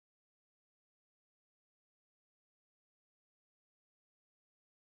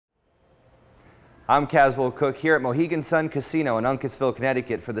I'm Caswell Cooke here at Mohegan Sun Casino in Uncasville,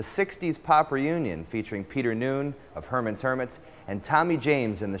 Connecticut for the 60s Pop Reunion featuring Peter Noon of Herman's Hermits and Tommy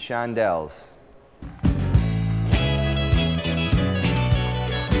James and the Shondells.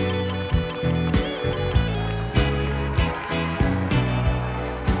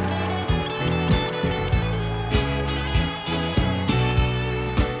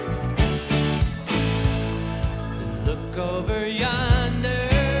 Look over yonder.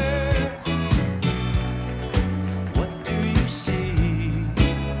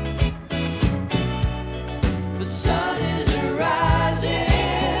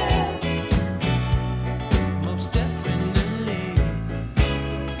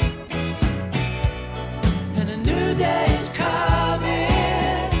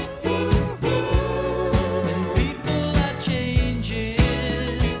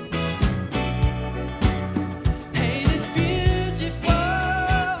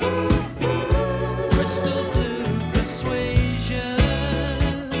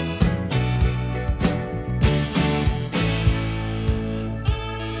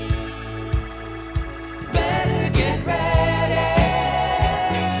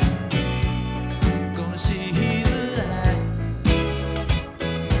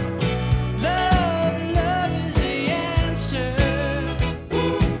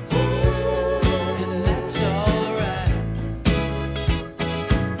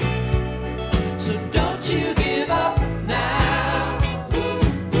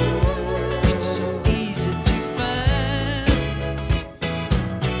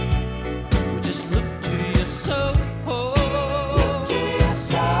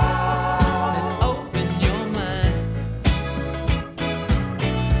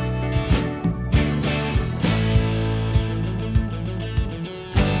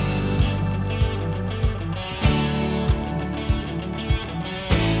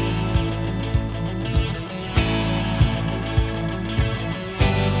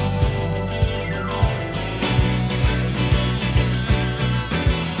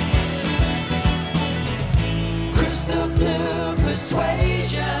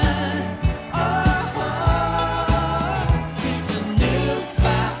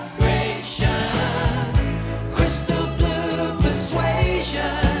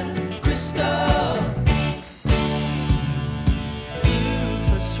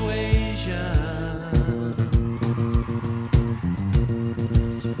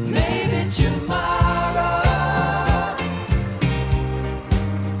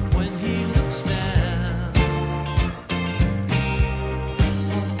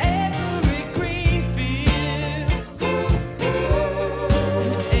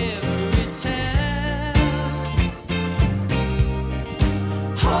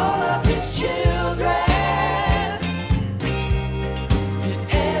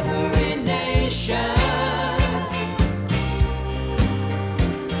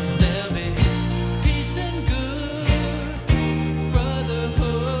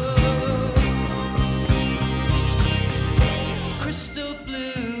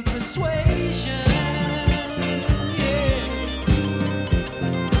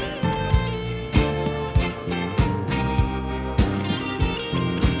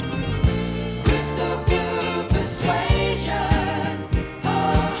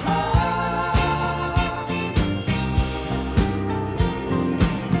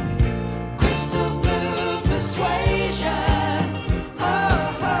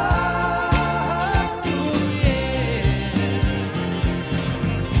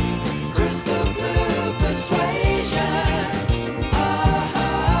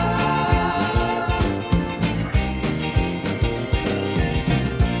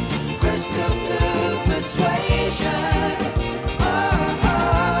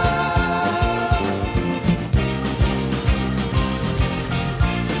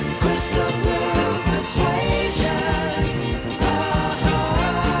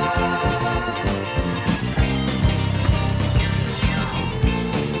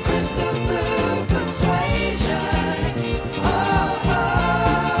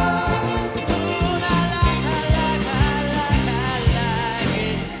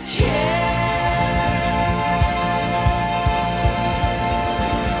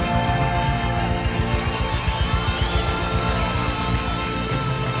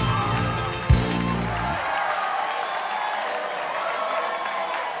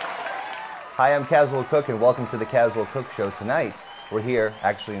 Hi, I'm Caswell Cooke and welcome to the Caswell Cooke Show. Tonight, We're here,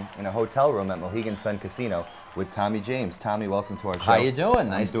 actually, in a hotel room at Mohegan Sun Casino with Tommy James. Tommy, welcome to our show. How you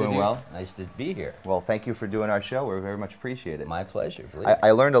doing? I'm doing well. Nice to be here. Well, thank you for doing our show. We very much appreciate it. My pleasure.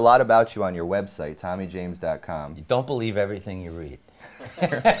 I learned a lot about you on your website, TommyJames.com. You don't believe everything you read.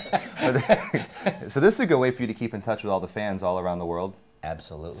 So this is a good way for you to keep in touch with all the fans all around the world.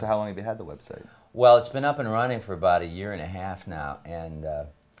 Absolutely. So how long have you had the website? Well, it's been up and running for about 1.5 years now, and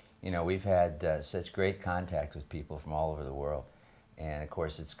you know, we've had such great contact with people from all over the world. And of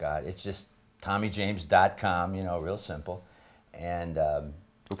course, it's just TommyJames.com, you know, real simple. And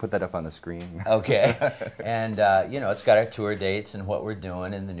we'll put that up on the screen. Okay. And you know, it's got our tour dates and what we're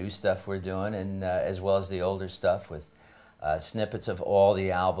doing and the new stuff we're doing, and as well as the older stuff with snippets of all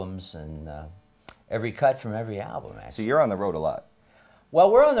the albums and every cut from every album, actually. So you're on the road a lot. Well,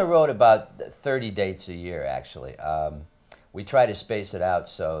 we're on the road about 30 dates a year, actually. We try to space it out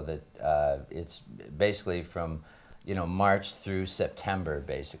so that it's basically from, you know, March through September,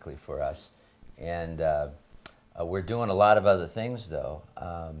 basically, for us. And we're doing a lot of other things, though.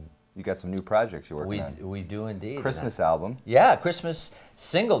 You got some new projects you're working on. We do indeed. Christmas album. Yeah, Christmas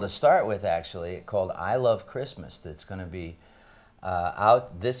single to start with, actually, called I Love Christmas. That's going to be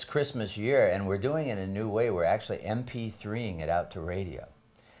out this Christmas year, and we're doing it in a new way. We're actually MP3ing it out to radio.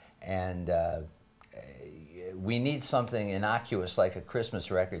 And we need something innocuous like a Christmas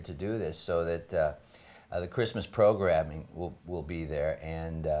record to do this, so that the Christmas programming will be there,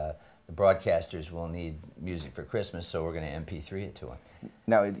 and the broadcasters will need music for Christmas, so we're going to MP3 it to them.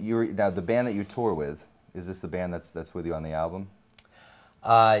 Now, the band that you tour with, is this the band that's with you on the album?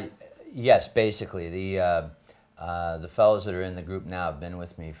 Yes, basically. The fellows that are in the group now have been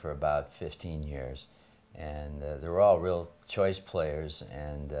with me for about 15 years, and they're all real choice players,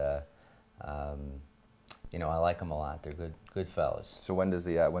 and you know, I like them a lot. They're good fellas. So when does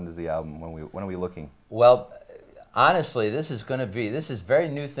the album? When are we looking? Well, honestly, this is a very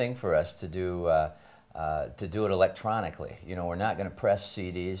new thing for us to do it electronically. You know, we're not going to press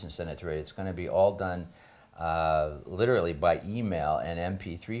CDs and send it to radio. It's going to be all done literally by email and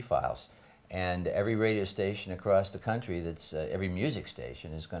MP3 files. And every radio station across the country, every music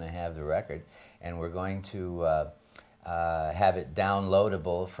station, is going to have the record, and we're going to have it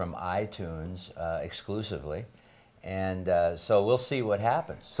downloadable from iTunes exclusively, and so we'll see what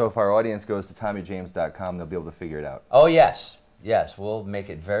happens. So if our audience goes to TommyJames.com, they'll be able to figure it out. Oh yes, yes, we'll make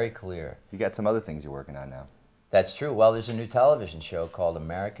it very clear. You got some other things you're working on now. That's true. Well, there's a new television show called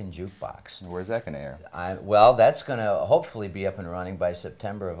American Jukebox. Where's that going to air? Well, that's going to hopefully be up and running by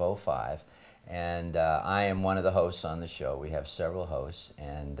September of '05. And I am one of the hosts on the show. We have several hosts,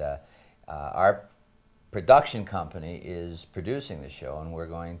 and our production company is producing the show, and we're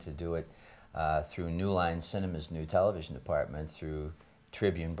going to do it through New Line Cinema's new television department, through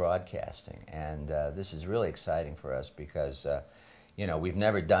Tribune Broadcasting. And this is really exciting for us because, you know, we've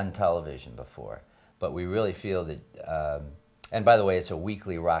never done television before, but we really feel that, and by the way, it's a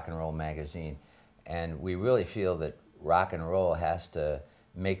weekly rock and roll magazine, and we really feel that rock and roll has to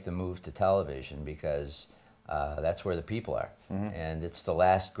make the move to television because that's where the people are. Mm-hmm. And it's the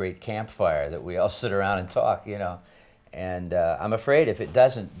last great campfire that we all sit around and talk, you know. And I'm afraid if it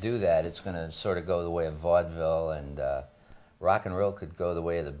doesn't do that, it's going to sort of go the way of vaudeville, and rock and roll could go the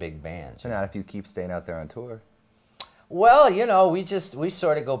way of the big bands. Not if you keep staying out there on tour. Well, you know, we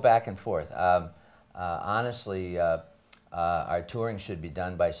sort of go back and forth. Honestly, our touring should be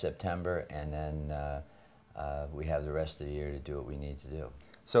done by September, and then we have the rest of the year to do what we need to do.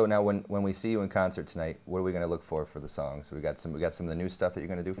 So now, when we see you in concert tonight, what are we going to look for the songs? So we got some of the new stuff that you're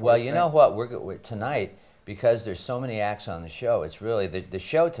going to do for us. Well, you know what? Tonight, because there's so many acts on the show, it's really the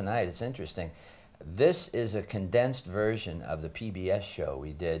show tonight. It's interesting. This is a condensed version of the PBS show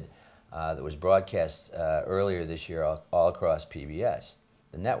we did that was broadcast earlier this year all across PBS,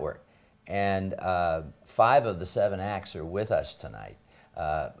 the network, and 5 of the 7 acts are with us tonight,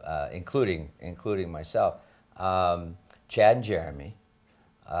 including myself. Chad and Jeremy,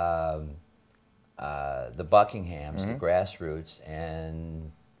 the Buckinghams, the Grassroots,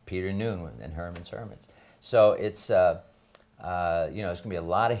 and Peter Noon and Herman's Hermits. So it's you know, it's going to be a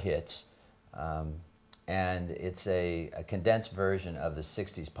lot of hits, and it's a condensed version of the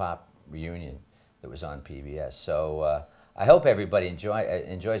 '60s pop reunion that was on PBS. So I hope everybody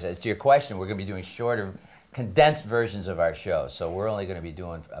enjoys it. As to your question, we're going to be doing shorter, condensed versions of our show. So we're only going to be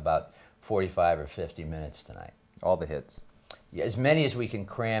doing about 45 or 50 minutes tonight. All the hits. Yeah, as many as we can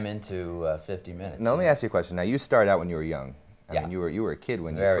cram into 50 minutes. Now let me ask you a question. Now you started out when you were young. I Yeah. mean, you were a kid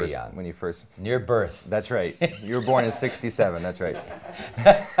when Very you first young. when you first. Near birth. That's right. You were born in '67. That's right.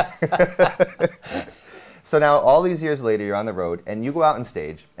 So now, all these years later, you're on the road, and you go out on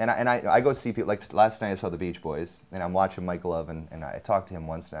stage, and I go see people, like last night I saw the Beach Boys, and I'm watching Michael Love, and I talked to him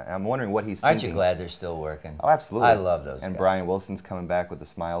once, and I'm wondering what he's thinking. Aren't you glad they're still working? Oh, absolutely. I love those And guys. Brian Wilson's coming back with the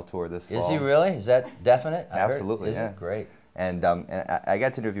Smile Tour this fall. Is he really? Is that definite? Absolutely, Is yeah. it? Great. And I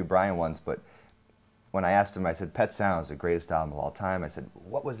got to interview Brian once, but when I asked him, I said, Pet Sounds, the greatest album of all time. I said,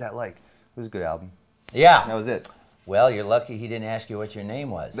 what was that like? It was a good album. Yeah. That was it. Well, you're lucky he didn't ask you what your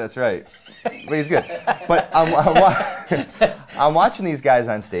name was. That's right. But he's good. But I'm watching these guys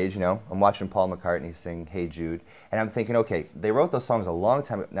on stage, you know. I'm watching Paul McCartney sing Hey Jude, and I'm thinking, okay, they wrote those songs a long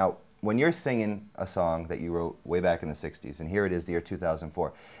time ago. Now, when you're singing a song that you wrote way back in the 60s, and here it is, the year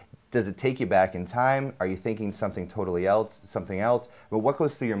 2004, does it take you back in time? Are you thinking something totally else, something else? But what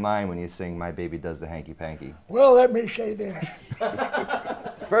goes through your mind when you sing My Baby Does the Hanky Panky? Well, let me say this.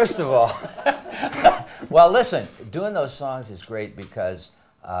 First of all, well, listen, doing those songs is great because,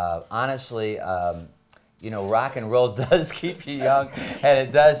 honestly, you know, rock and roll does keep you young, and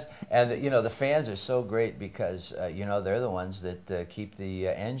it does. And, you know, the fans are so great because, you know, they're the ones that keep the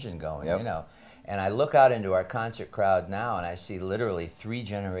engine going, Yep. you know. And I look out into our concert crowd now, and I see literally 3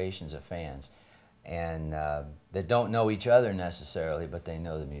 generations of fans, and that don't know each other necessarily, but they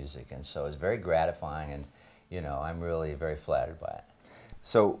know the music. And so it's very gratifying, and, you know, I'm really very flattered by it.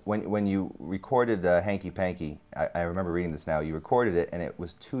 So when you recorded Hanky Panky, I remember reading this now, you recorded it and it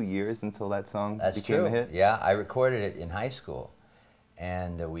was 2 years until that song became a hit? Yeah, I recorded it in high school.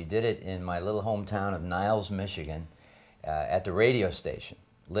 And we did it in my little hometown of Niles, Michigan, at the radio station,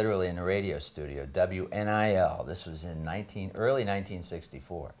 literally in the radio studio, WNIL. This was in early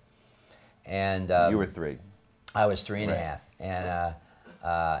 1964. And you were 3. I was 3 and a Right. half. And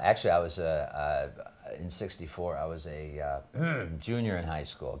actually, I was in '64. I was a junior in high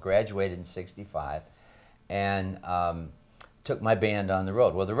school. Graduated in '65, and took my band on the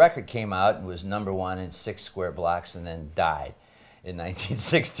road. Well, the record came out and was #1 in 6 square blocks, and then died in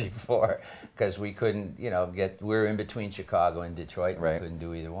 1964 because we couldn't, you know, we were in between Chicago and Detroit, and Right. we couldn't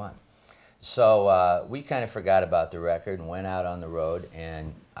do either one. So we kind of forgot about the record and went out on the road,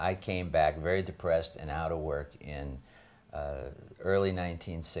 and I came back very depressed and out of work in early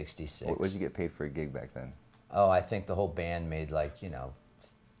 1966. What did you get paid for a gig back then? Oh, I think the whole band made like, you know,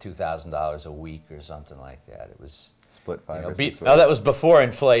 $2,000 a week or something like that. It was Split 5 you know, or 6 oh, that was before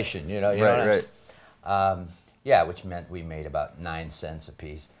inflation, you know. You know Right, right. Yeah, which meant we made about 9 cents a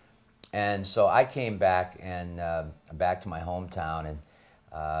piece. And so I came back and back to my hometown,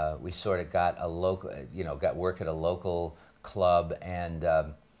 and we sort of got a local, you know, got work at a local club, and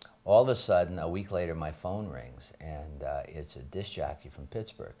all of a sudden, a week later, my phone rings, and it's a disc jockey from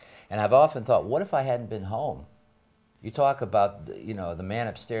Pittsburgh. And I've often thought, what if I hadn't been home? You talk about, you know, the man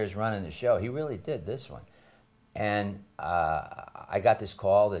upstairs running the show. He really did this one. And I got this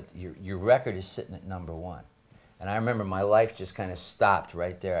call that your record is sitting at #1. And I remember my life just kind of stopped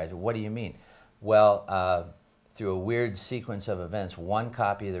right there. I said, what do you mean? Well, through a weird sequence of events, one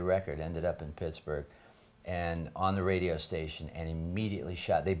copy of the record ended up in Pittsburgh and on the radio station, and immediately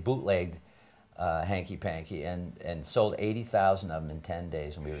shot. They bootlegged Hanky Panky and sold 80,000 of them in 10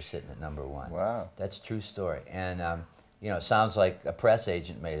 days, and we were sitting at #1. Wow. That's a true story. And, you know, it sounds like a press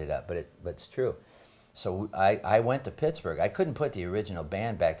agent made it up, but it's true. So I went to Pittsburgh. I couldn't put the original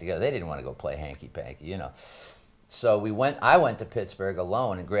band back together. They didn't want to go play Hanky Panky, you know. So I went to Pittsburgh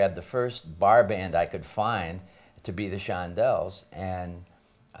alone and grabbed the first bar band I could find to be the Shondells, and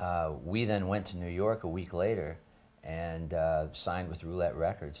we then went to New York a week later and signed with Roulette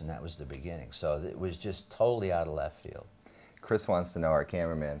Records, and that was the beginning. So it was just totally out of left field. Chris wants to know, our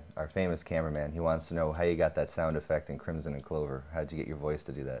cameraman, our famous cameraman, he wants to know how you got that sound effect in Crimson and Clover. How'd you get your voice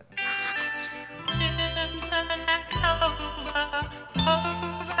to do that?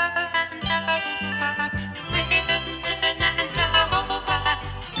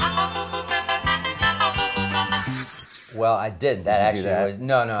 Well, I didn't. That Did you do actually that? was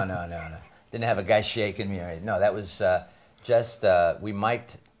no. Didn't have a guy shaking me or anything. No, that was just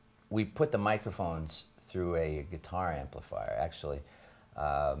we put the microphones through a guitar amplifier. Actually,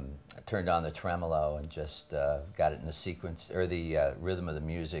 I turned on the tremolo and just got it in the sequence or the rhythm of the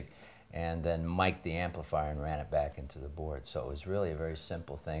music, and then mic'd the amplifier and ran it back into the board. So it was really a very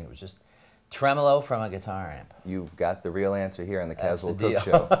simple thing. It was just tremolo from a guitar amp. You've got the real answer here on the That's Caswell the Cooke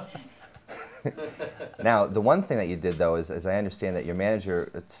Show. Now, the one thing that you did, though, is I understand that your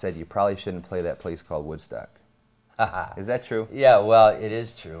manager said you probably shouldn't play that place called Woodstock. Is that true? Yeah, well, it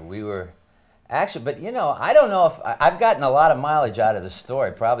is true. We were actually, but you know, I don't know if I've gotten a lot of mileage out of the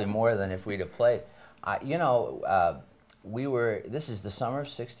story, probably more than if we'd have played. You know, this is the summer of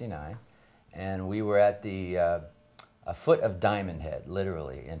 '69, and we were at the a foot of Diamond Head,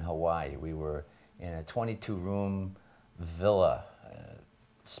 literally, in Hawaii. We were, in a 22-room villa,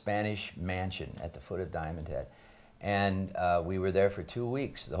 Spanish mansion at the foot of Diamond Head. And we were there for 2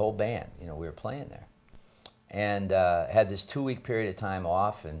 weeks, the whole band. You know, we were playing there. And had this 2-week period of time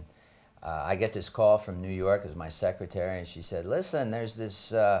off, and I get this call from New York as my secretary, and she said, listen, there's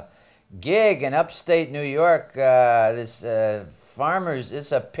this gig in upstate New York, this farmers,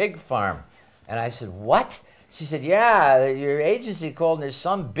 it's a pig farm. And I said, what? She said, yeah, your agency called and there's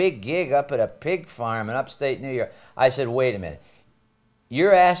some big gig up at a pig farm in upstate New York. I said, wait a minute.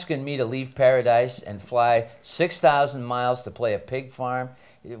 You're asking me to leave paradise and fly 6,000 miles to play a pig farm?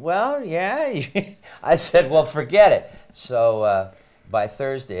 Well, yeah. I said, well, forget it. So by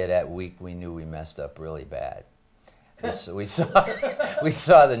Thursday of that week, we knew we messed up really bad. We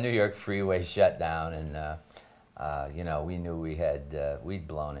saw the New York freeway shut down, and you know, we knew we'd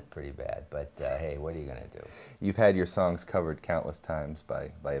blown it pretty bad. But hey, what are you gonna do? You've had your songs covered countless times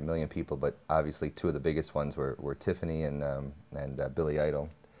by a million people, but obviously two of the biggest ones were Tiffany and Billy Idol.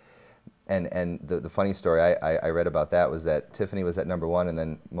 And the funny story I read about that was that Tiffany was at #1, and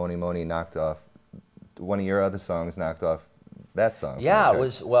then Moni Moni knocked off one of your other songs, knocked off that song. Yeah, it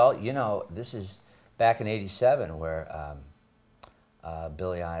was, well, you know, this is back in '87 where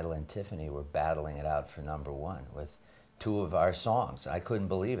Billy Idol and Tiffany were battling it out for #1 with 2 of our songs. I couldn't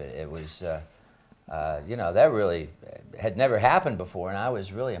believe it. It was, you know, that really had never happened before, and I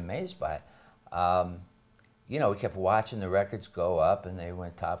was really amazed by it. You know, we kept watching the records go up, and they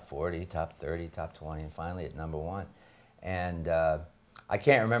went top 40, top 30, top 20, and finally at #1. And I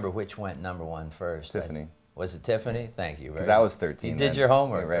can't remember which went #1 first. Tiffany. Was it Tiffany? Thank you. Because I was 13 You did then. your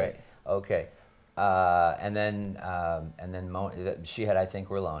homework, Yeah, right? Okay. And then she had, I think,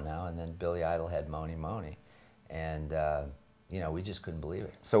 We're Alone Now, and then Billy Idol had Moni Moni. And, you know, we just couldn't believe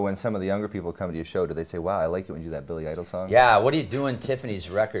it. So when some of the younger people come to your show, do they say, wow, I like it when you do that Billy Idol song? Yeah, what are you doing Tiffany's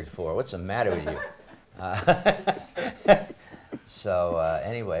record for? What's the matter with you? So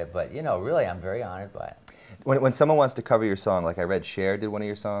anyway, but, you know, really, I'm very honored by it. When someone wants to cover your song, like I read Cher did one of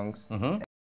your songs,